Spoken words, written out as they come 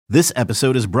This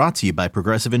episode is brought to you by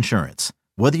Progressive Insurance.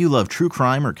 Whether you love true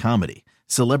crime or comedy,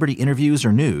 celebrity interviews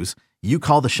or news, you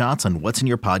call the shots on what's in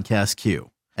your podcast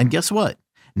queue. And guess what?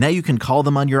 Now you can call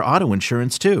them on your auto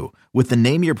insurance too with the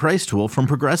Name Your Price tool from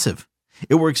Progressive.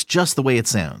 It works just the way it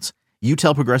sounds. You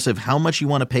tell Progressive how much you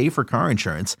want to pay for car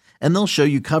insurance, and they'll show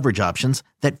you coverage options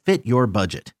that fit your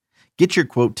budget. Get your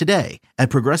quote today at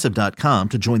Progressive.com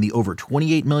to join the over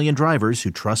 28 million drivers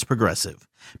who trust Progressive.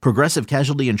 Progressive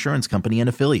Casualty Insurance Company and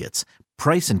Affiliates.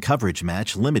 Price and coverage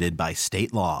match limited by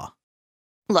state law.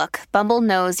 Look, Bumble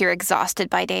knows you're exhausted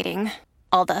by dating.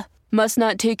 All the, must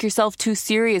not take yourself too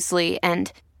seriously,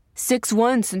 and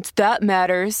 6'1" since that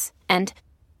matters, and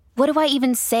what do I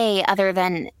even say other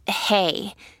than,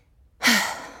 hey?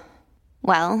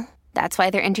 Well, that's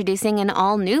why they're introducing an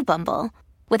all-new Bumble,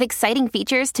 with exciting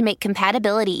features to make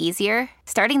compatibility easier,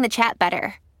 starting the chat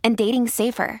better, and dating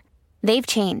safer. They've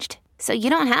changed, so you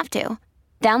don't have to.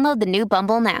 Download the new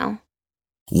Bumble now.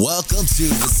 Welcome to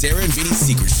the Sarah and Vinny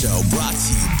Secret Show, brought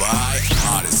to you by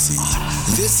Odyssey.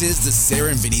 This is the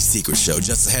Sarah and Vinny Secret Show.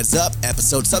 Just a heads up,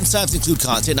 episodes sometimes include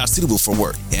content not suitable for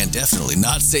work and definitely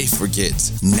not safe for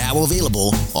kids. Now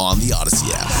available on the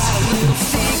Odyssey app. Got a little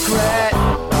secret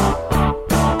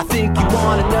I think you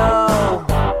want to know.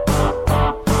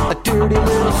 A dirty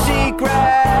little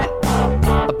secret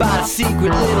about a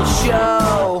secret little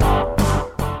show.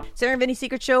 Sarah and Vinny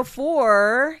Secret Show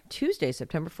for Tuesday,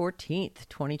 September 14th,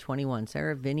 2021.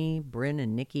 Sarah, Vinny, Bryn,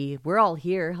 and Nikki, we're all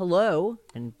here. Hello.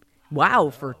 And wow,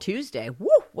 for Tuesday. Woo,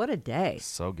 what a day.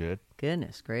 So good.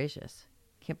 Goodness gracious.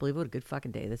 Can't believe what a good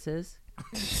fucking day this is.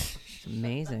 It's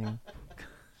amazing.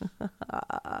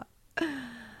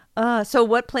 So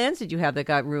what plans did you have that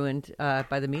got ruined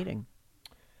by the meeting?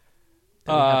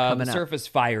 The surface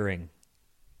firing.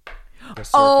 The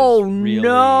surf Oh, is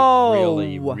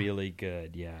really, no. really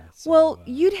good. Yeah. So, Well,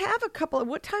 you'd have a couple.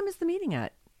 What time is the meeting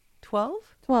at? 12?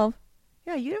 12.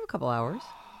 Yeah, you'd have a couple hours.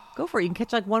 Go for it. You can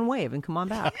catch like one wave and come on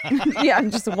back. Yeah,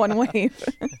 just one wave.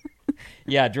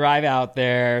 yeah, drive out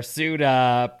there, suit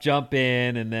up, jump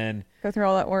in, and then Go through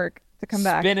all that work to come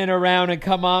back. spin it around and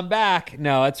come on back.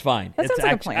 No, it's fine. That it's sounds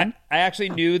like a plan. I actually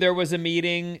knew there was a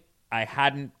meeting. I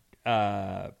hadn't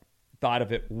thought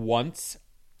of it once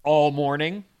all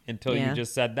morning until Yeah. you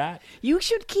just said that. You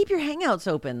should keep your hangouts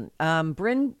open.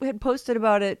 Bryn had posted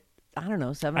about it, I don't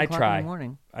know, 7 I o'clock try. in the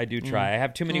morning. I do try. I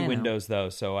have too many I know. windows though,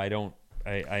 so I don't.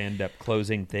 I end up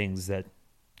closing things that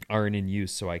aren't in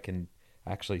use, so I can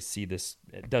actually see this.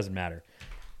 It doesn't matter.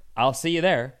 I'll see you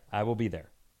there. I will be there.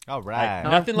 All right.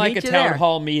 Nothing like a meet you town there.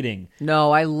 hall meeting.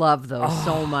 No, I love those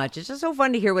so much. It's just so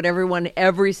fun to hear what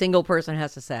every single person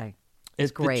has to say.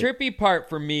 It's great. The trippy part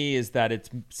for me is that it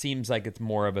seems like it's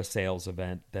more of a sales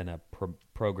event than a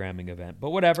programming event. But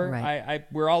whatever. Right.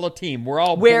 We're all a team. We're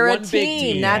all We're one a big team.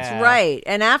 team. That's right.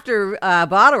 And after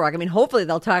Bottle Rock, I mean, hopefully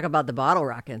they'll talk about the Bottle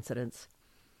Rock incidents.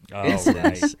 Oh,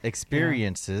 right.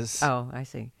 Experiences. Oh, I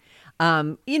see.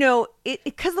 You know,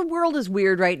 because the world is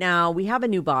weird right now. We have a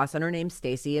new boss, and her name's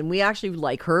Stacy, and we actually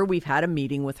like her. We've had a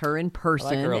meeting with her in I person.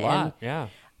 like her a lot. Yeah.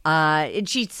 And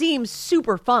she seems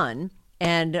super fun.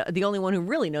 And the only one who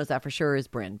really knows that for sure is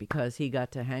Bryn, because he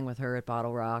got to hang with her at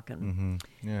Bottle Rock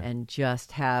and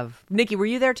just have. Nikki, were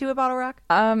you there too at Bottle Rock?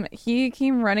 He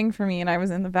came running for me, and I was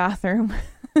in the bathroom.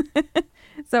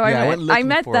 So Yeah, I went I looking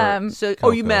met for them. So,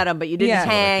 Coco. you met them, but you didn't Yeah.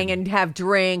 hang and have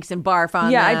drinks and barf on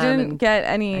Yeah, them. I didn't and- get You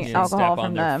any didn't alcohol step on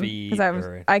from their them feet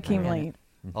because I came late.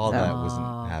 All So- that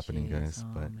wasn't happening, jeez. guys.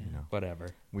 But, you know, Whatever.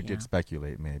 we did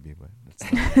speculate maybe, but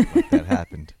it's not like that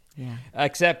happened. Yeah.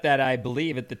 Except that I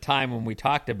believe at the time when we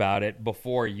talked about it,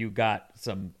 before you got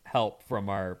some help from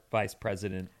our vice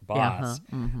president boss,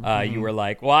 you were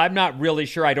like, well, I'm not really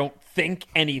sure. I don't think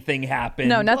anything happened.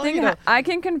 No, nothing. you know- I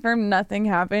can confirm nothing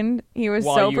happened. He was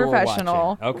While so you were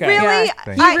professional. watching. Okay. Really? Yeah.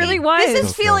 Thank He you. really was. This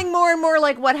is feeling more and more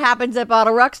like what happens at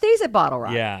Bottle Rock stays at Bottle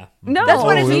Rock. Yeah. No, That's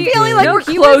what it's Oh, feeling like. no, We're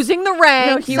he was- closing the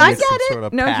ranks. he I was- get Some it. sort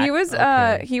of No, pact. he was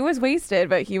Okay. he was wasted,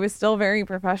 but he was still very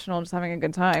professional, just having a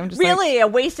good time. Just Really, a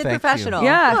wasted Thank you. professional.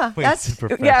 Yeah. Huh, that's Wasted like,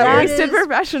 professional. yeah, That wasted is-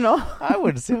 professional. I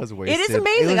wouldn't say I was wasted. it is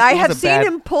amazing. It I was have a seen bad-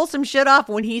 him pull some shit off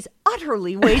when he's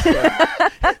utterly wasted.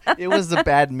 It was a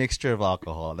bad mixture of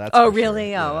alcohol. That's Oh, for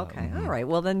really? Sure. Oh, Yeah. okay. All right.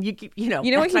 Well, then you know,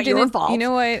 You know what that's he not your didn't? fault. You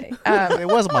know what? It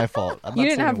wasn't my fault. I'm You not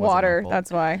didn't saying have it wasn't my water. fault.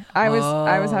 That's why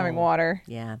I was having water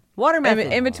Yeah. Water in,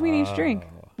 method. in between each drink.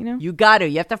 You know. You got to.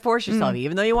 You have to force yourself,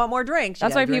 even though you want more drinks. you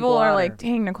That's gotta why drink people are water. like,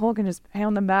 "Dang, Nicole can just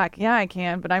pound them back." Yeah, I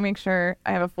can, but I make sure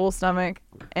I have a full stomach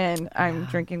and I'm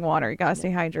drinking water. You gotta stay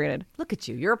hydrated. Look at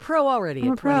you. You're a pro already. I'm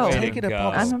a at pro. 22. Taking up Go.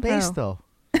 all the I'm a space, pro.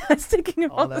 though. Sticking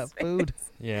All that food.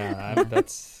 Yeah.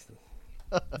 That's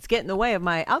It's getting in the way of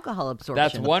my alcohol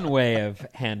absorption. one way of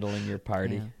handling your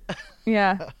party.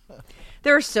 Yeah.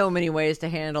 There are so many ways to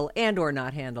handle and or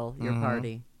not handle your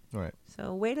party. Right.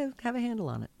 So way to have a handle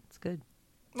on it. It's good.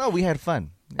 No, we had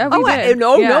fun. Oh, we did. it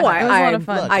was a lot of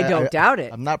fun. Look, I don't doubt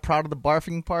it. I'm not proud of the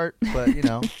barfing part, but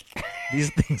these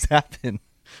things happen.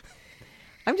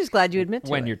 I'm just glad you admit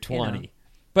to when it. you're 20. You know.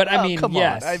 But I Oh, mean, come on.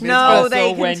 yes. I mean, No, it's they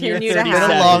also when you're continue to 37. It's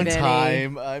been a happen, long Vinny.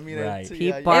 time. I mean, Right. Peep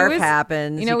yeah, barf It was-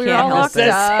 happens. you know, we were can't all help locked it.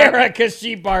 up. Says Sarah because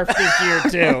she barfed this year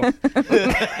too.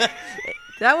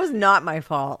 That was not my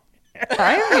fault.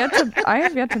 I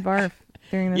have yet to barf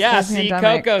during this Yeah, whole see,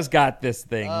 pandemic. Coco's got this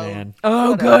thing, man.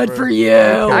 Oh, Whatever. good for you.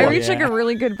 I reach like Yeah. a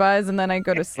really good buzz and then I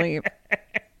go to sleep.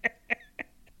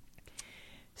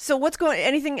 So what's going?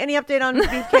 Any update on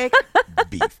Beefcake?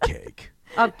 Beefcake.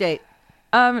 Update.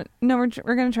 No,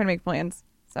 we're gonna try to make plans.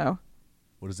 So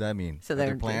What does that mean? So Are there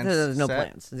there's plans no set?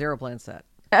 plans. Zero plans set.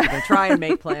 We're gonna try and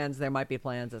make plans. There might be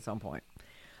plans at some point.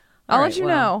 I'll All let right, you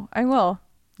well, know. I will.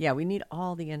 Yeah, we need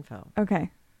all the info. Okay.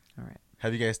 All right.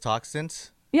 Have you guys talked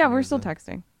since? Yeah, Or we're is still it-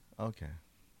 texting. Okay,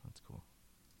 that's cool.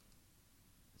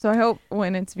 So I hope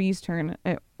when it's V's turn,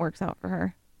 it works out for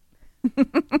her.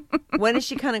 When does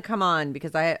she kind of come on?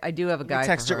 Because I do have a guy.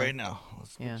 Text for her her right now.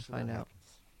 Let's Yeah, make sure find that out. happens.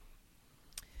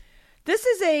 This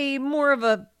is a more of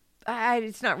a.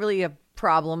 It's not really a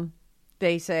problem.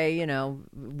 They say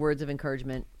words of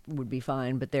encouragement would be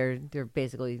fine, but they're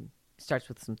basically starts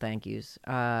with some thank yous.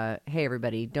 Hey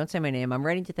everybody, don't say my name. I'm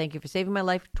writing to thank you for saving my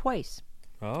life twice.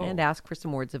 Oh. And ask for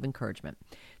some words of encouragement.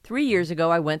 3 years ago,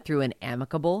 I went through an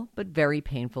amicable but very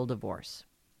painful divorce.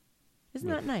 Isn't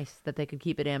that nice that they could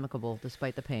keep it amicable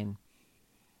despite the pain?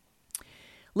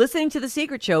 Listening to The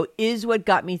Secret Show is what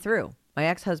got me through. My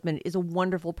ex-husband is a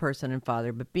wonderful person and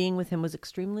father, but being with him was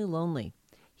extremely lonely.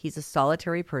 He's a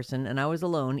solitary person, and I was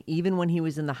alone. Even when he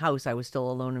was in the house, I was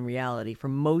still alone in reality for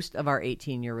most of our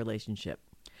 18-year relationship.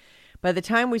 By the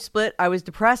time we split, I was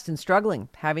depressed and struggling.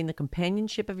 Having the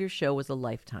companionship of your show was a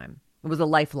lifetime. It was a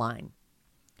lifeline.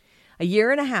 A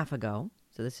year and a half ago,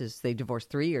 so they divorced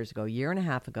 3 years ago, a year and a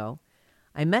half ago,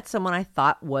 I met someone I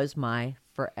thought was my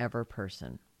forever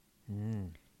person.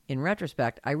 In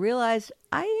retrospect, I realized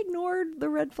I ignored the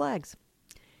red flags.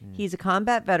 He's a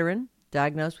combat veteran,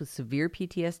 diagnosed with severe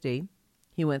PTSD.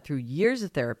 He went through years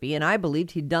of therapy, and I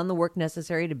believed he'd done the work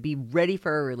necessary to be ready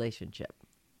for a relationship.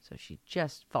 So she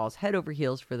just falls head over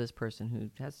heels for this person who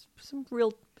has some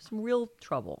real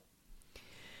trouble.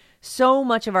 So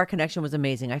much of our connection was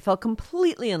amazing. I felt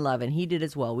completely in love, and he did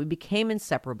as well. We became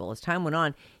inseparable. As time went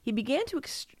on, he began to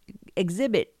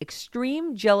exhibit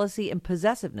extreme jealousy and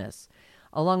possessiveness,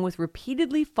 along with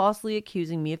repeatedly falsely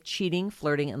accusing me of cheating,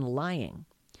 flirting, and lying.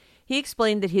 He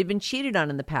explained that he had been cheated on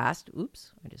in the past.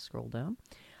 Oops, I just scrolled down.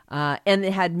 And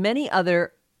had many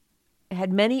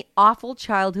awful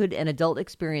childhood and adult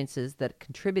experiences that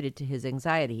contributed to his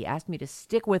anxiety. He asked me to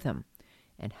stick with him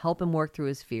and help him work through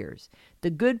his fears.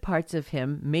 The good parts of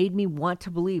him made me want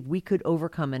to believe we could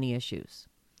overcome any issues.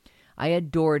 I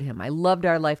adored him. I loved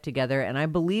our life together, and I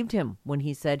believed him when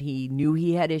he said he knew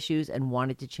he had issues and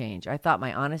wanted to change. I thought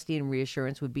my honesty and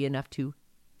reassurance would be enough to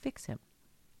fix him.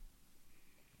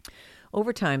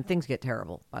 Over time, things get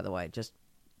terrible, by the way, just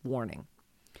warning.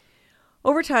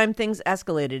 Over time, things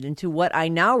escalated into what I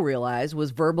now realize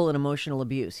was verbal and emotional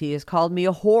abuse. He has called me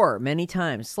a whore many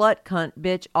times. Slut, cunt,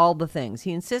 bitch, all the things.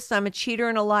 He insists I'm a cheater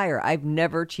and a liar. I've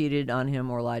never cheated on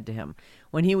him or lied to him.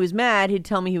 When he was mad, he'd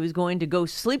tell me he was going to go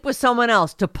sleep with someone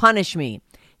else to punish me.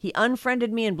 He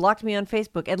unfriended me and blocked me on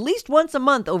Facebook at least once a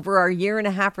month over our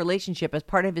 1.5-year relationship as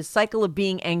part of his cycle of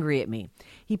being angry at me.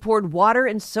 He poured water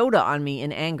and soda on me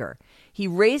in anger. He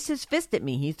raised his fist at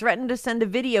me. He threatened to send a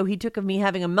video he took of me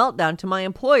having a meltdown to my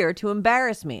employer to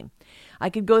embarrass me. I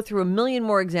could go through a million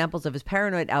more examples of his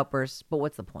paranoid outbursts, but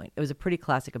what's the point? It was a pretty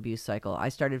classic abuse cycle. I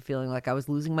started feeling like I was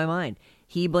losing my mind.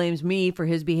 He blames me for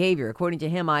his behavior. According to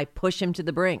him, I push him to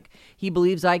the brink. He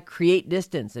believes I create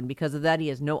distance, and because of that, he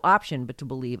has no option but to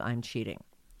believe I'm cheating.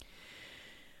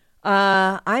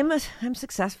 I'm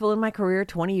successful in my career,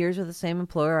 20 years with the same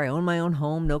employer. I own my own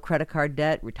home, no credit card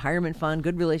debt, retirement fund,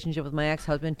 good relationship with my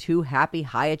ex-husband, 2 happy,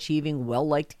 high-achieving,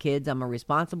 well-liked kids. I'm a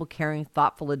responsible, caring,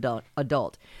 thoughtful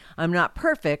adult. I'm not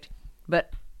perfect,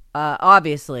 but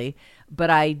obviously, but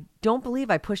I don't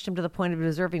believe I pushed him to the point of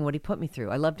deserving what he put me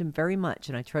through. I loved him very much,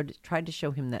 and I tried to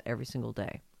show him that every single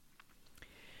day.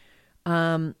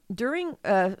 Throughout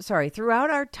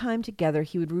our time together,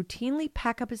 he would routinely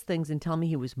pack up his things and tell me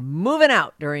he was moving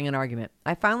out during an argument.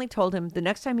 I finally told him the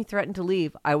next time he threatened to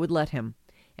leave, I would let him,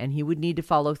 and he would need to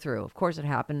follow through. Of course, it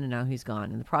happened, and now he's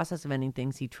gone. In the process of ending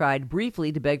things, he tried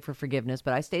briefly to beg for forgiveness,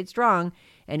 but I stayed strong,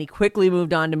 and he quickly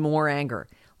moved on to more anger.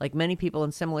 Like many people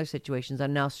in similar situations,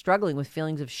 I'm now struggling with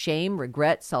feelings of shame,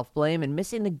 regret, self-blame, and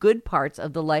missing the good parts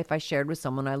of the life I shared with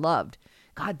someone I loved.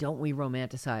 God, don't we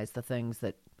romanticize the things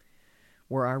that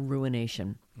were our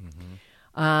ruination.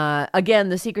 Again,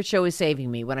 The Secret Show is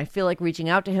saving me. When I feel like reaching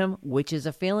out to him, which is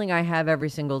a feeling I have every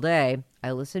single day,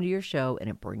 I listen to your show and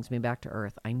it brings me back to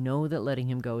earth. I know that letting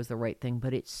him go is the right thing,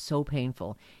 but it's so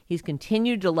painful. He's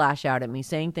continued to lash out at me,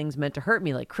 saying things meant to hurt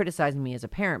me, like criticizing me as a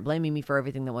parent, blaming me for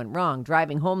everything that went wrong,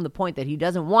 driving home the point that he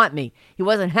doesn't want me. He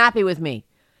wasn't happy with me.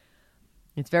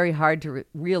 It's very hard to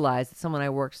realize that someone I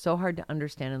worked so hard to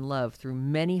understand and love through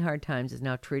many hard times is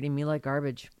now treating me like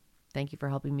garbage. Thank you for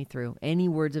helping me through. Any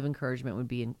words of encouragement would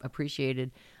be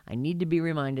appreciated. I need to be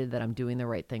reminded that I'm doing the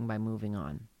right thing by moving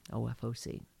on.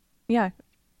 OFOC. Yeah,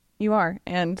 you are.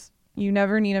 And you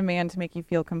never need a man to make you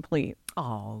feel complete.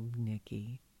 Oh,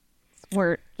 Nikki.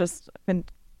 We're just been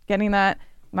getting that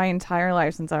my entire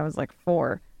life since I was like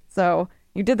 4. So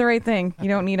you did the right thing. You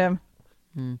don't need him.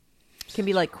 It can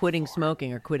be like quitting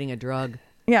smoking or quitting a drug.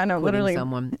 Yeah, no, Quitting literally.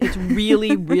 someone. It's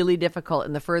really, really difficult.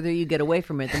 And the further you get away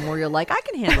from it, the more you're like, I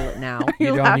can handle it now. You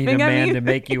You're don't need a laughing at man me? to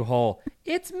make you whole.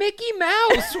 It's Mickey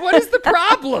Mouse. What is the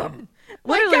problem?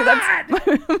 Literally, My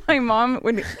God. that's my mom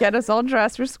would get us all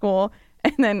dressed for school,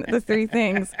 and then the 3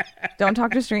 things: don't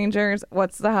talk to strangers,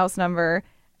 what's the house number,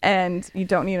 and you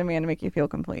don't need a man to make you feel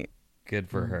complete. Good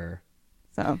for her.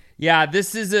 So Yeah,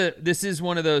 this is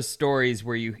one of those stories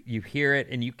where you hear it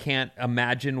and you can't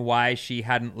imagine why she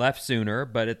hadn't left sooner,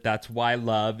 but that's why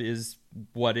love is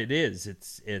what it is.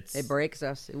 It breaks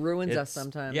us. It ruins us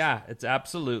sometimes. Yeah, it's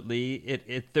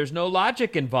absolutely there's no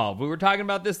logic involved. We were talking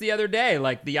about this the other day.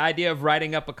 Like the idea of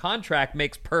writing up a contract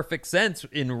makes perfect sense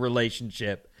in a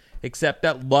relationship, except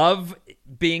that love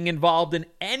being involved in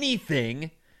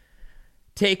anything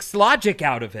takes logic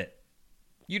out of it.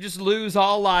 You just lose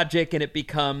all logic and it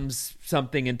becomes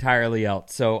something entirely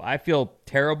else. So I feel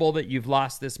terrible that you've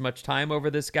lost this much time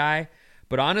over this guy.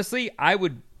 But honestly,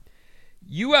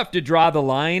 you have to draw the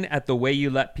line at the way you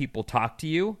let people talk to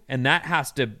you. And that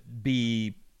has to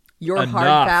be your enough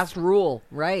hard, fast rule,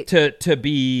 right? To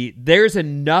be, there's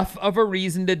enough of a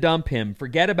reason to dump him.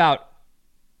 Forget about,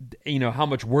 how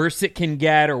much worse it can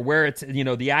get or where it's,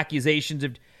 the accusations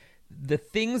of the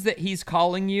things that he's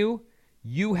calling you.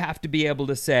 You have to be able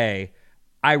to say,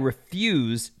 I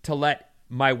refuse to let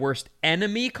my worst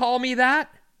enemy call me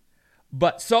that,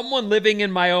 but someone living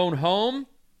in my own home,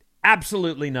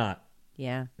 absolutely not.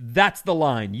 Yeah. That's the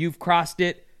line. You've crossed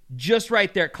it just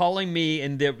right there, calling me,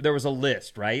 and there was a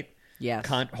list, right? Yes.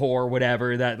 Cunt, whore,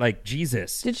 whatever, that, like,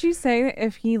 Jesus. did she say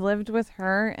if he lived with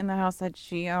her in the house that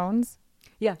she owns?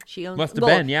 Yeah, she owns. Must have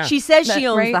been, yeah. She says she That-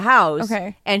 owns right? the house.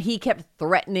 Okay. And he kept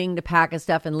threatening to pack his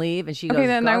stuff and leave. And she goes, Okay,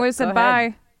 then I would have said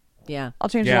bye. Yeah. I'll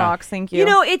change the Yeah. locks. Thank you. You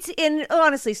know, it's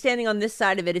honestly, standing on this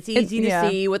side of it, it's easy to yeah.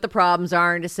 see what the problems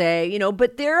are and to say,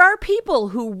 but there are people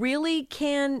who really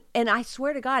can, and I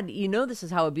swear to God, this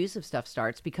is how abusive stuff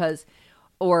starts because,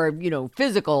 or,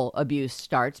 physical abuse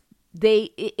starts.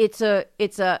 It's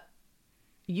a,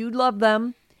 you love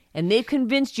them and they've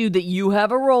convinced you that you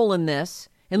have a role in this.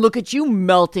 And look at you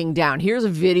melting down. Here's a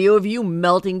video of you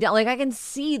melting down. Like I can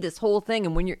see this whole thing.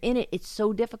 And when you're in it, it's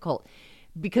so difficult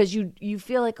because you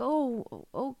feel like,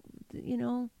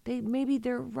 maybe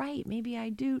they're right. Maybe I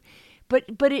do. But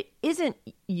it isn't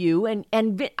you. And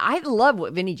I love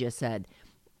what Vinny just said.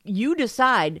 You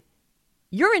decide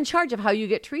you're in charge of how you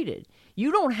get treated.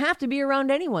 You don't have to be around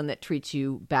anyone that treats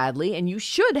you badly. And you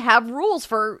should have rules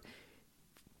for,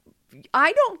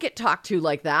 I don't get talked to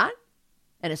like that.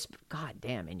 And it's, God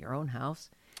damn, in your own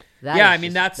house. That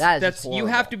is just you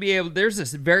have to be able, there's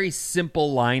this very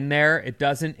simple line there. It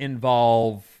doesn't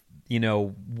involve,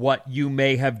 what you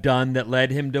may have done that led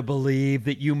him to believe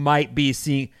that you might be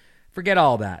seeing. Forget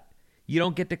all that. You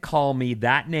don't get to call me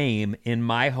that name in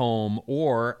my home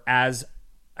or as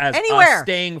anywhere. Us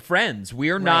staying friends. We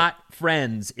are not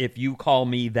friends if you call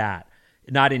me that.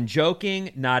 Not in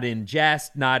joking, not in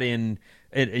jest, not in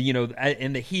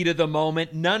in the heat of the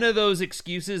moment. None of those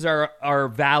excuses are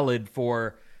valid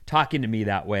for talking to me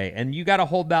that way. And you got to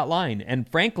hold that line. And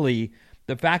frankly,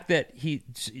 the fact that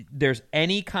there's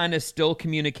any kind of still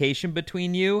communication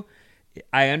between you,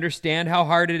 I understand how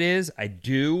hard it is. I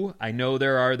do. I know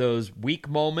there are those weak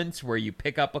moments where you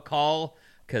pick up a call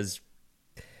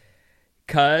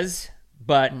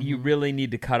but you really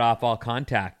need to cut off all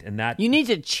contact, and that you need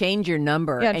to change your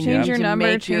number. Yeah, and change you need your to number,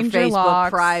 make your change your Facebook locks.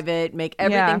 private, make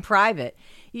everything private.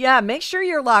 Yeah, make sure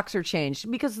your locks are changed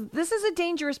because this is a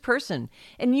dangerous person,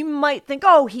 and you might think,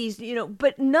 oh, he's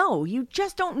but no, you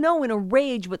just don't know in a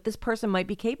rage what this person might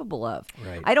be capable of.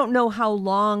 Right. I don't know how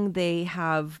long they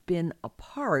have been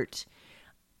apart.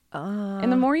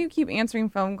 And the more you keep answering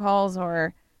phone calls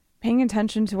or paying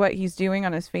attention to what he's doing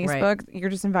on his Facebook, you're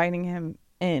just inviting him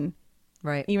in.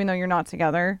 Right. Even though you're not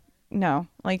together. No.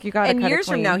 Like, you got to And cut years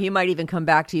it from clean. now, he might even come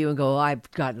back to you and go, I've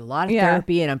gotten a lot of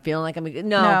therapy and I'm feeling like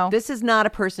No, this is not a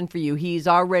person for you. He's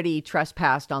already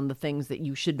trespassed on the things that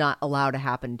you should not allow to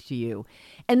happen to you.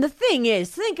 And the thing is,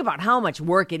 think about how much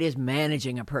work it is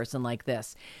managing a person like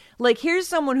this. Like, here's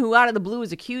someone who out of the blue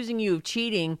is accusing you of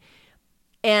cheating.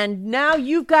 And now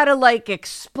you've got to like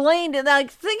explain to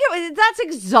like, think of it. That's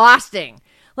exhausting.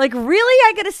 Like,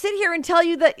 really? I got to sit here and tell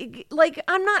you that, like,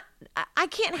 I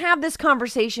can't have this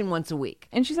conversation once a week.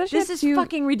 And she said this is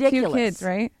fucking ridiculous. 2 kids,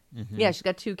 right? Mm-hmm. Yeah, she's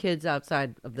got 2 kids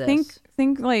outside of this.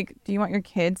 Think like, do you want your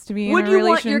kids to be in Would a you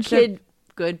relationship? want your kid?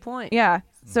 Good point. Yeah.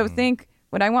 So think,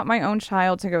 would I want my own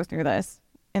child to go through this?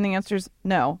 And the answer is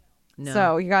no.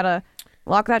 So you got to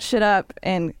lock that shit up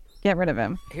and get rid of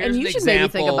him. Here's And you an should maybe think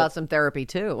example. about some therapy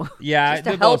too. Yeah, just to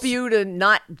they're help both- you to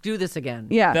not do this again.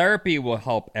 Yeah. Therapy will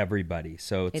help everybody,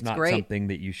 so it's not great. something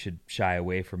that you should shy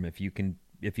away from. If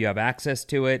you have access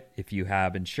to it, if you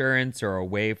have insurance or a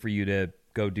way for you to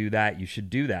go do that, you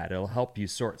should do that. It'll help you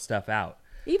sort stuff out.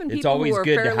 Even It's people who always are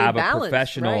good to fairly have balanced, a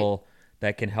professional right?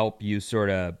 that can help you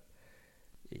sort of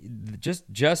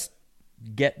just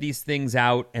get these things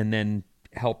out and then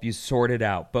help you sort it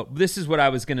out. But this is what I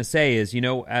was going to say is,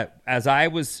 as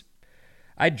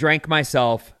I drank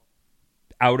myself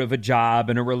out of a job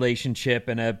and a relationship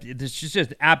and it's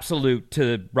just absolute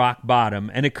to rock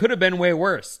bottom. And it could have been way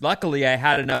worse. Luckily, I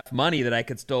had enough money that I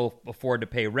could still afford to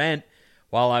pay rent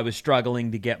while I was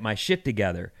struggling to get my shit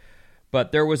together.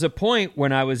 But there was a point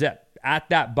when I was at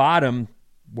that bottom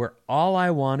where all I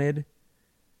wanted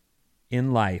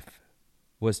in life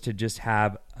was to just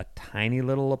have a tiny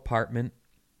little apartment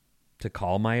to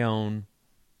call my own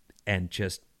and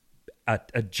just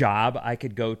a job I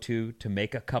could go to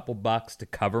make a couple bucks to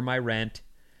cover my rent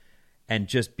and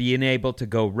just being able to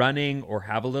go running or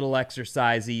have a little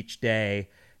exercise each day.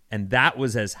 And that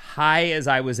was as high as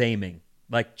I was aiming.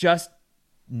 Like, just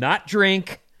not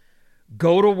drink,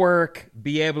 go to work,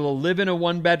 be able to live in a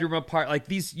 1-bedroom apartment. Like,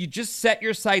 these, you just set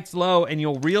your sights low and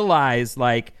you'll realize,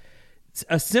 like,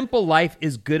 a simple life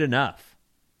is good enough.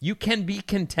 You can be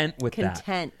content with that.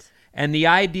 Content. And the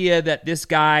idea that this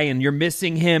guy and you're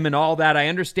missing him and all that, I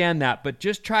understand that. But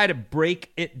just try to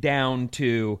break it down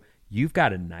to, you've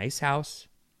got a nice house.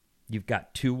 You've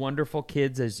got 2 wonderful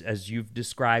kids as you've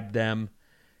described them.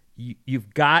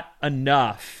 You've got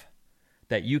enough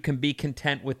that you can be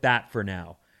content with that for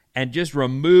now. And just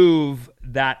remove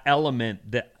that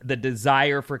element, the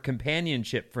desire for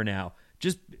companionship for now.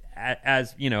 Just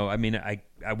as, I mean,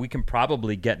 we can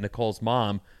probably get Nicole's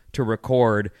mom to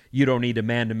record "You Don't Need a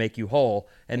Man to Make You Whole,"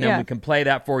 and then we can play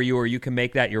that for you, or you can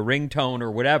make that your ringtone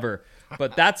or whatever.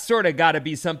 But that's sort of got to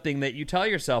be something that you tell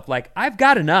yourself, like, I've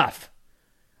got enough.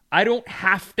 I don't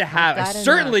have to have, I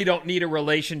certainly don't need a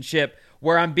relationship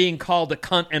where I'm being called a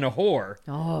cunt and a whore.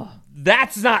 Oh,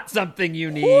 that's not something you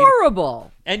need.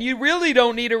 Horrible. And you really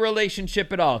don't need a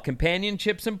relationship at all.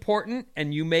 Companionship's important,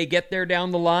 and you may get there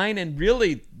down the line. And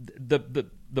really,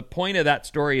 the point of that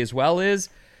story as well is,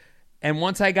 and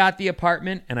once I got the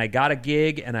apartment and I got a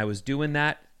gig and I was doing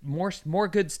that, more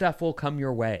good stuff will come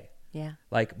your way. Yeah.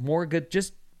 Like, more good.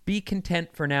 Just be content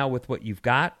for now with what you've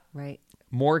got. Right.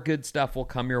 More good stuff will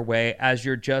come your way as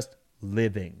you're just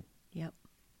living. Yep.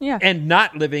 Yeah. And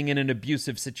not living in an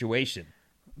abusive situation.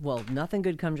 Well, nothing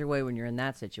good comes your way when you're in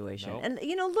that situation. Nope. And,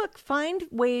 look, find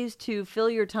ways to fill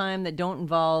your time that don't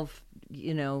involve,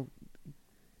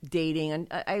 dating. And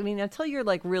I mean, until you're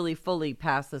like really fully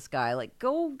past this guy, like,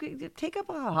 go take up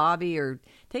a hobby or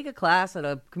take a class at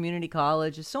a community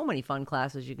college. There's so many fun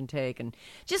classes you can take, and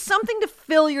just something to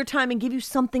fill your time and give you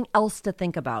something else to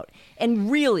think about. And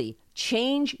really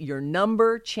change your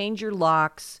number, change your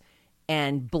locks,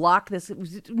 and block this.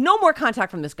 No more contact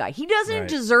from this guy. He doesn't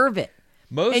deserve it.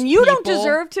 And you don't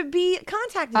deserve to be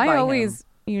contacted by him. I always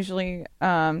usually,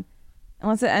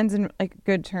 unless it ends in like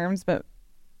good terms, but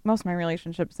most of my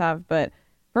relationships have. But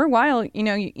for a while,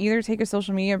 you either take a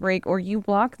social media break or you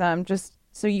block them just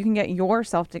so you can get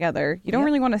yourself together. You don't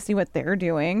really want to see what they're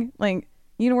doing. Like,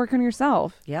 you need to work on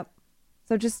yourself. Yep.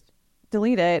 So just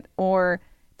delete it or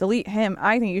delete him.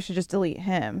 I think you should just delete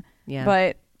him. Yeah.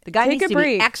 But the guy take needs a to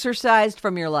break. be exorcised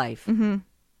from your life. Mm-hmm.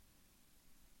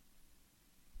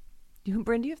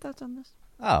 Bryn, do you have thoughts on this?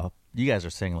 Oh, you guys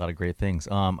are saying a lot of great things.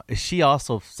 She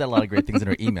also said a lot of great things in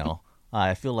her email.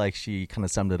 I feel like she kind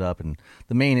of summed it up, and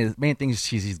the main thing is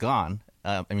she's gone.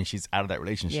 I mean, she's out of that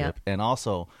relationship, and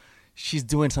also she's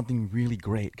doing something really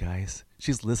great, guys.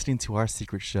 She's listening to our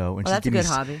secret show, and that's a good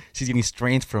hobby. She's getting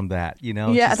strength from that, you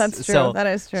know. Yeah, that's true. So that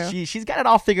is true. She's got it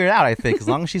all figured out, I think, as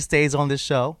long as she stays on this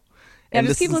show. And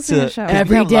just keep listening to the show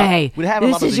every day. We have a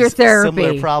This lot of is your these therapy.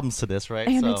 similar problems to this, right?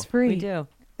 And So it's free. We do.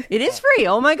 It is free.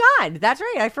 Oh my God, that's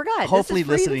right. I forgot. hopefully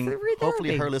This is free listening. Hopefully,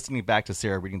 therapy. her listening back to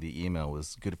Sarah reading the email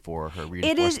was good for her is,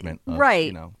 reinforcement. right.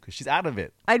 You know, because she's out of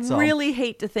it. I'd So, really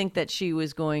hate to think that she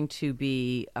was going to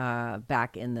be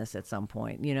back in this at some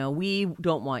point. You know, we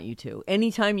don't want you to.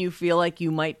 Anytime you feel like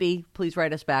you might be, please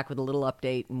write us back with a little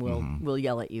update, and we'll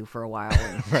yell at you for a while.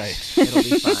 And right. it'll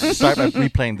be fine. Start by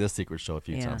replaying this secret show a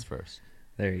few Yeah. times first.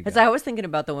 There you As go. I was thinking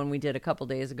about the one we did a couple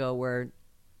days ago, where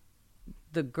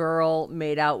the girl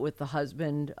made out with the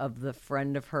husband of the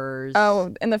friend of hers.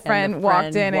 Oh, and the friend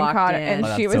walked in and walked caught it, in. and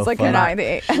Oh, she that's was so like, funny. "Am I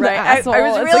the Right. I was asshole?"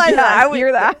 It's like, realizing yeah, I was-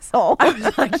 you're the asshole. I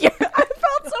was like, yeah, I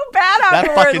felt so bad That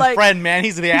afterward. fucking Like, friend, man,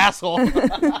 he's the asshole.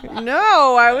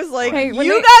 no, I was like, Hey, you when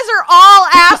guys are all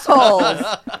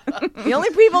assholes. The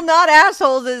only people not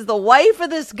assholes is the wife of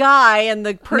this guy and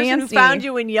the person Nancy. who found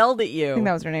you and yelled at I think you.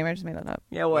 that was her name. I just made that up.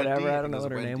 Yeah, whatever. Wendy? I don't know I what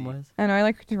think her it was name Wendy. was. I know. I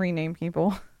like to rename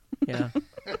people. Yeah.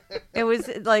 It was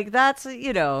like, that's,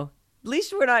 you know, at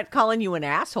least we're not calling you an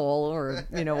asshole or,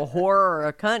 you know, a whore or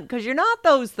a cunt, because you're not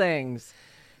those things.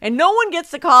 And no one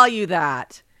gets to call you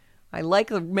that. I like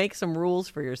to make some rules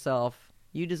for yourself.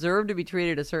 You deserve to be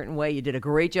treated a certain way. You did a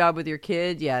great job with your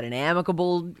kid. You had an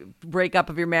amicable breakup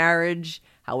of your marriage,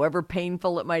 however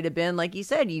painful it might have been. Like you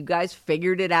said, you guys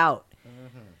figured it out.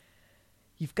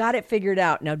 You've got it figured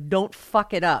out. Now don't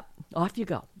fuck it up. Off you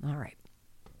go. All right.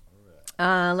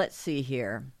 Let's see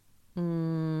here. Let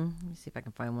me see if I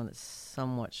can find one that's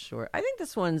somewhat short. I think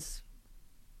this one's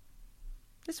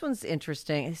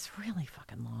interesting. It's really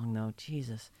fucking long though.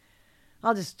 Jesus.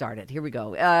 I'll just start it. Here we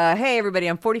go. Hey everybody,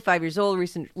 I'm 45 years old,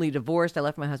 recently divorced. I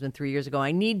left my husband 3 years ago.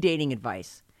 I need dating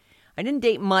advice. I didn't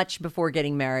date much before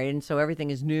getting married, and so everything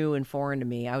is new and foreign to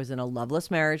me. I was in a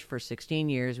loveless marriage for 16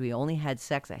 years. We only had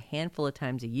sex a handful of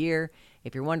times a year.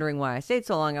 If you're wondering why I stayed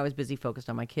so long, I was busy focused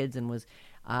on my kids and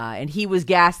he was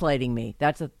gaslighting me.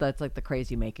 That's like the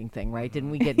crazy making thing, right?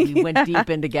 Didn't we we went deep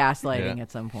into gaslighting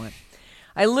at some point.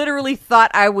 I literally thought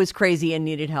I was crazy and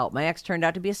needed help. My ex turned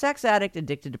out to be a sex addict,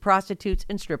 addicted to prostitutes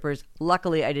and strippers.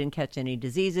 Luckily, I didn't catch any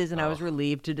diseases, and I was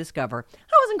relieved to discover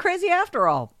I wasn't crazy after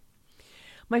all.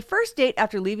 My first date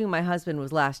after leaving my husband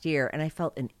was last year, and I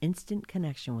felt an instant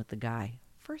connection with the guy.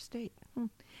 First date. And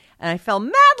I fell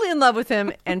madly in love with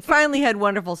him and finally had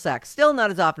wonderful sex. Still not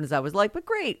as often as I would like, but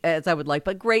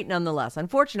great nonetheless.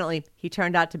 Unfortunately, he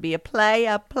turned out to be a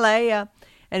playa.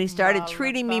 And he started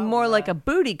treating me more like a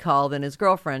booty call than his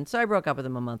girlfriend, so I broke up with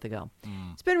him a month ago.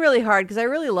 It's been really hard because I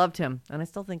really loved him, and I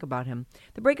still think about him.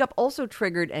 The breakup also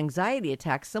triggered anxiety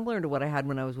attacks similar to what I had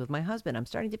when I was with my husband. I'm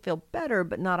starting to feel better,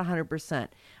 but not 100%.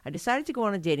 I decided to go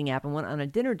on a dating app and went on a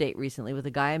dinner date recently with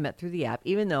a guy I met through the app,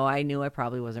 even though I knew I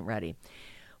probably wasn't ready.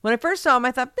 When I first saw him,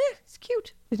 I thought, he's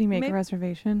cute. Did he make a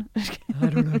reservation? I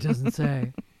don't know. It doesn't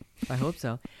say. I hope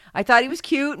so. I thought he was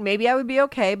cute. Maybe I would be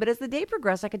okay. But as the date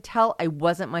progressed, I could tell I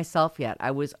wasn't myself yet.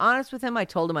 I was honest with him. I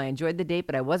told him I enjoyed the date,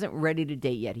 but I wasn't ready to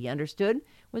date yet. He understood,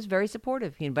 was very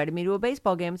supportive. He invited me to a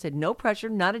baseball game and said, no pressure,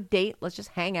 not a date. Let's just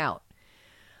hang out.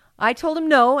 I told him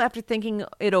no after thinking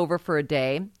it over for a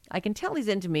day. I can tell he's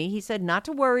into me. He said not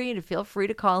to worry and to feel free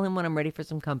to call him when I'm ready for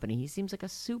some company. He seems like a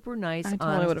super nice, I totally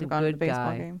honest, would have and gone to the good baseball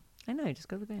guy. game. I know, you just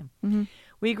go to the game.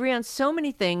 We agree on so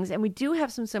many things, and we do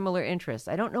have some similar interests.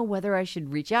 I don't know whether I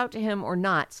should reach out to him or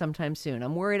not sometime soon.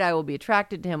 I'm worried I will be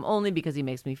attracted to him only because he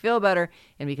makes me feel better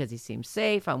and because he seems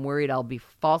safe. I'm worried I'll be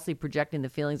falsely projecting the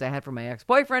feelings I had for my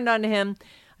ex-boyfriend onto him.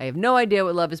 I have no idea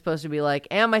what love is supposed to be like.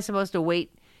 Am I supposed to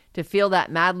wait to feel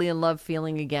that madly in love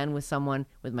feeling again with someone?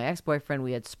 With my ex-boyfriend,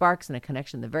 we had sparks and a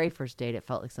connection the very first date. It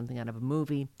felt like something out of a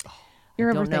movie.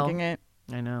 You're don't know. overthinking it.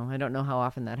 I know. I don't know how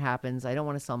often that happens. I don't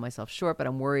want to sell myself short, but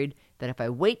I'm worried that if I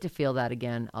wait to feel that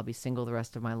again, I'll be single the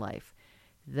rest of my life.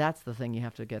 That's the thing you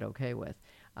have to get okay with.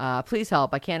 Please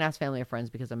help. I can't ask family or friends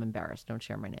because I'm embarrassed. Don't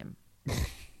share my name.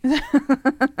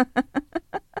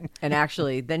 And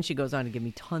actually, then she goes on to give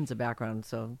me tons of background,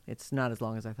 so it's not as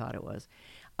long as I thought it was.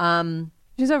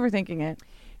 She's overthinking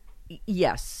it.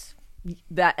 Yes.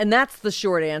 That's the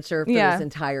short answer for this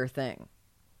entire thing.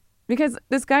 Because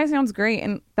this guy sounds great,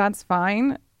 and that's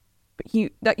fine. But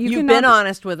you've been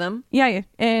honest with him. Yeah,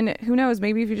 and who knows?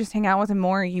 Maybe if you just hang out with him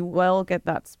more, you will get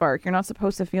that spark. You're not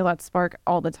supposed to feel that spark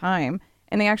all the time.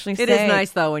 And they actually say... It is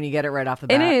nice, though, when you get it right off the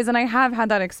bat. It is, and I have had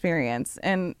that experience.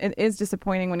 And it is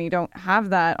disappointing when you don't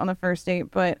have that on the first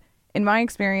date. But in my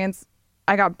experience,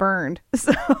 I got burned.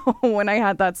 So when I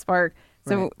had that spark,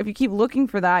 So if you keep looking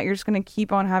for that, you're just going to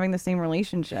keep on having the same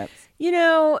relationships. You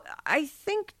know, I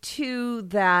think too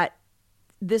that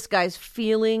this guy's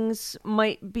feelings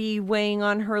might be weighing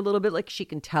on her a little bit. Like she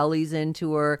can tell he's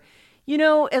into her. You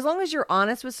know, as long as you're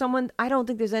honest with someone, I don't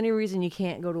think there's any reason you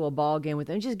can't go to a ball game with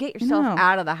them. Just get yourself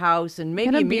out of the house and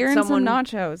maybe Get a meet beer someone. and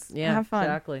some nachos. Yeah, Have fun.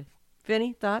 Exactly.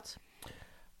 Vinny, thoughts?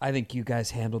 I think you guys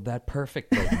handled that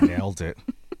perfectly. Nailed it.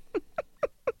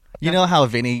 You know how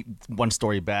Vinny, one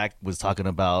story back, was talking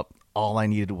about all I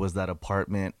needed was that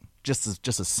apartment, just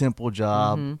a simple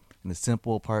job in a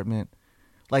simple apartment.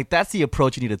 Like that's the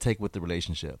approach you need to take with the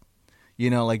relationship.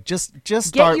 You know, like just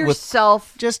start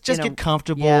yourself, with just get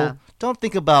comfortable. yeah. Don't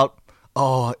think about,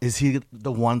 oh, is he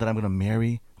the one that I'm going to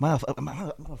marry? Am I going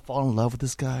to fall in love with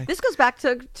this guy? This goes back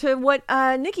to what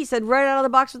Nikki said right out of the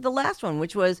box with the last one,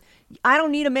 which was, I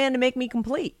don't need a man to make me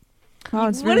complete. Oh,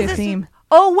 it's What really is a this? theme.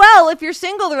 Oh, well, if you're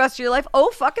single the rest of your life,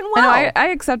 oh, fucking well. I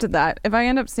accepted that. If I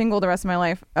end up single the rest of my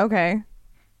life, okay,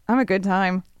 I'm a good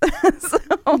time. It's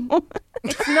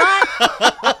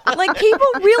not like people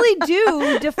really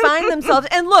do define themselves.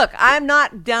 And look, I'm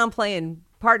not downplaying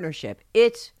partnership.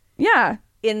 It's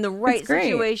in the right It's great.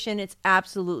 situation. It's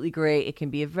absolutely great. It can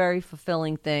be a very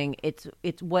fulfilling thing. It's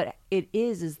what it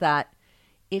is that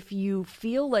if you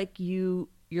feel like your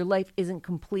life isn't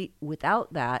complete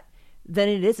without that, then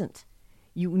it isn't.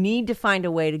 You need to find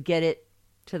a way to get it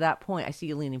to that point. I see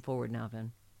you leaning forward now,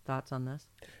 Vin. Thoughts on this?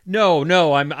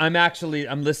 No, I'm actually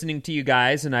listening to you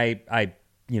guys, and I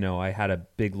had a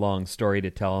big long story to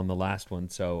tell on the last one.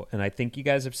 So, and I think you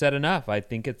guys have said enough. I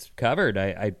think it's covered.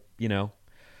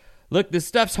 Look, this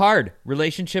stuff's hard.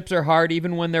 Relationships are hard,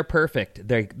 even when they're perfect.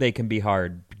 They can be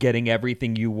hard. Getting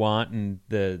everything you want and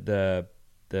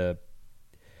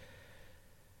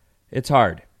it's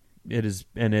hard. It is,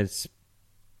 and it's.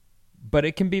 But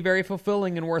it can be very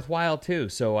fulfilling and worthwhile too.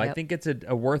 So I think it's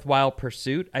a worthwhile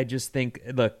pursuit. I just think,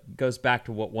 look, goes back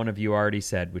to what one of you already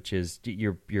said, which is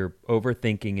you're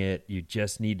overthinking it. You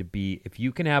just need to be, if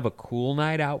you can have a cool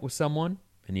night out with someone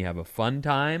and you have a fun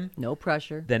time, No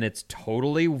pressure. then it's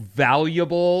totally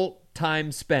valuable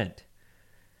time spent.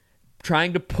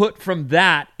 Trying to put from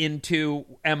that into,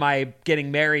 am I getting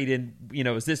married and,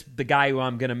 is this the guy who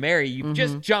I'm going to marry? You've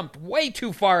just jumped way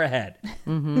too far ahead.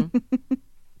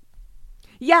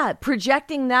 Yeah,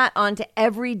 projecting that onto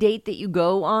every date that you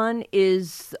go on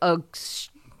is a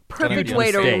perfect Huge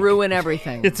way to mistake. ruin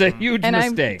everything. It's a huge And I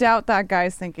mistake. doubt that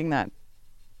guy's thinking that,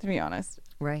 to be honest.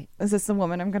 Right. Is this the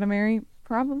woman I'm going to marry?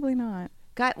 Probably not.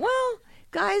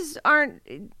 Guys aren't.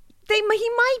 He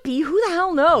might be. Who the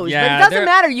hell knows? Yeah, but it doesn't they're-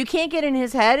 matter. You can't get in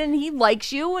his head, and he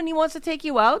likes you, and he wants to take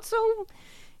you out. So,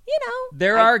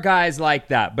 There are guys like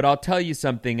that, but I'll tell you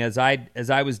something. As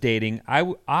I was dating,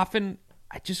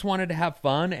 I just wanted to have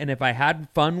fun, and if I had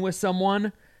fun with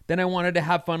someone, then I wanted to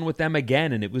have fun with them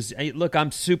again. And it was, look,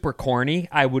 I'm super corny.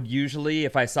 I would usually,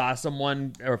 if I saw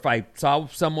someone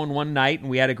one night and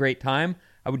we had a great time,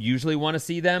 I would usually want to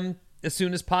see them as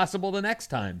soon as possible the next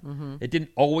time. It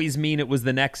didn't always mean it was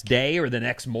the next day or the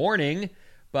next morning,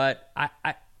 but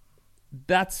I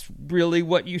that's really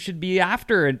what you should be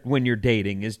after when you're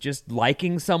dating, is just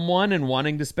liking someone and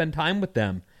wanting to spend time with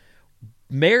them.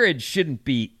 Marriage shouldn't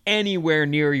be anywhere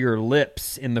near your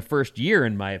lips in the first year,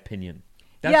 in my opinion.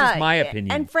 That's just my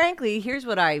opinion. And frankly, here's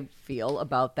what I feel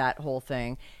about that whole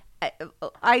thing.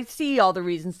 I see all the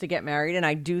reasons to get married, and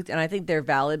I think they're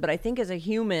valid. But I think as a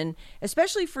human,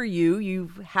 especially for you,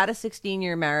 you've had a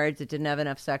 16-year marriage that didn't have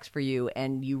enough sex for you,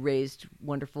 and you raised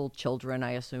wonderful children,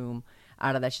 I assume.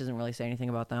 Out of that, she doesn't really say anything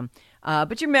about them.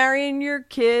 But you're marrying your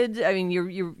kids. I mean,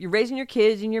 you're raising your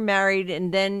kids, and you're married,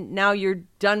 and then now you're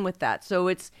done with that. So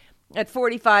it's at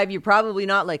 45, you're probably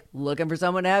not like looking for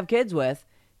someone to have kids with.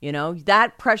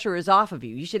 That pressure is off of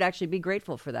you. You should actually be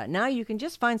grateful for that. Now you can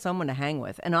just find someone to hang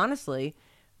with. And honestly,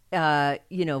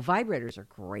 vibrators are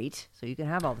great. So you can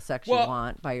have all the sex you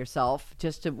want by yourself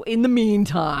in the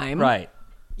meantime. Right.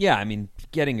 Yeah, I mean,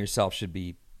 getting yourself should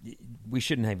be, we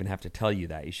shouldn't even have to tell you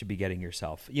that. You should be getting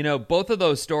yourself. Both of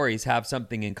those stories have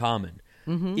something in common.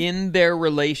 In their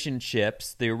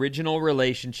relationships, the original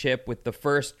relationship with the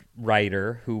first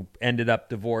writer, who ended up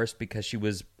divorced because she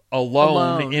was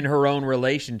alone in her own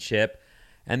relationship,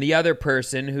 and the other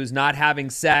person who's not having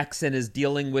sex and is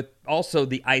dealing with also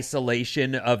the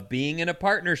isolation of being in a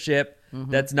partnership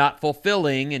that's not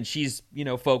fulfilling, and she's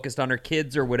focused on her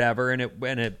kids or whatever, and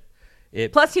it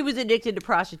Plus, he was addicted to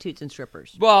prostitutes and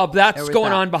strippers. well, that's was going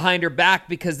that. on behind her back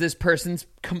because this person's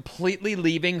completely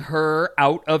leaving her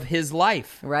out of his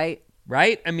life. Right.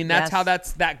 I mean, that's Yes. how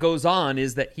that goes on,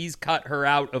 is that he's cut her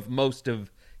out of most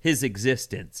of his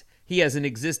existence. He has an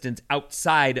existence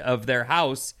outside of their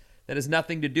house that has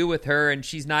nothing to do with her, and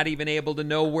she's not even able to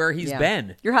know where he's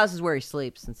been. Your house is where he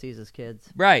sleeps and sees his kids.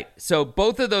 Right. So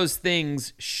both of those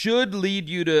things should lead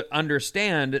you to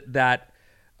understand that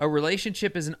a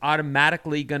relationship isn't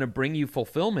automatically going to bring you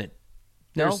fulfillment.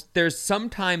 There's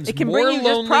sometimes it can more bring you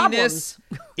just loneliness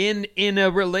in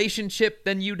a relationship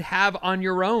than you'd have on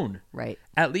your own. Right.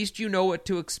 At least you know what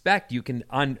to expect. You can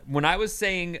when I was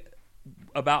saying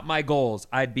about my goals,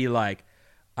 I'd be like,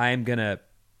 I'm going to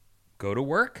go to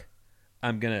work.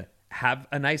 I'm going to have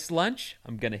a nice lunch.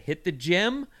 I'm going to hit the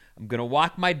gym. I'm going to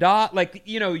walk my dog. Like,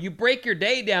 you break your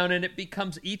day down and it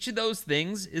becomes each of those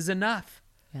things is enough.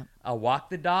 Yep. I'll walk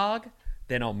the dog.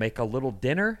 Then I'll make a little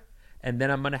dinner. And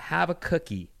then I'm going to have a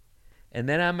cookie. And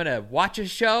then I'm going to watch a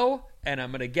show. And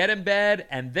I'm going to get in bed.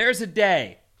 And there's a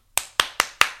day.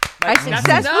 I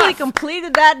successfully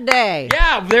completed that day.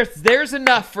 Yeah, there's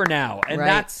enough for now. And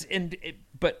Right.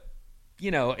 But,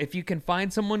 if you can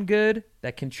find someone good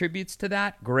that contributes to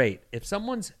that, great. If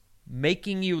someone's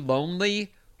making you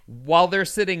lonely while they're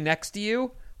sitting next to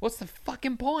you, what's the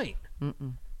fucking point?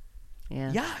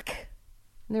 Yeah. Yuck.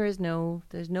 There's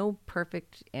no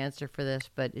perfect answer for this,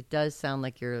 but it does sound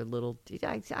like you're a little.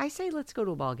 I say let's go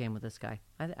to a ball game with this guy.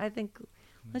 I think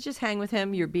let's just hang with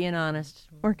him. You're being honest.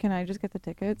 Or can I just get the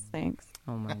tickets? Thanks.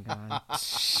 Oh my God,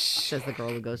 says the girl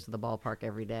who goes to the ballpark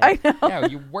every day. I know. Yeah,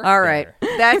 you work All right,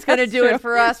 there. that's gonna do true. it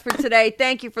for us for today.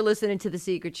 Thank you for listening to The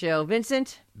Secret Show,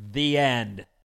 Vincent. The end.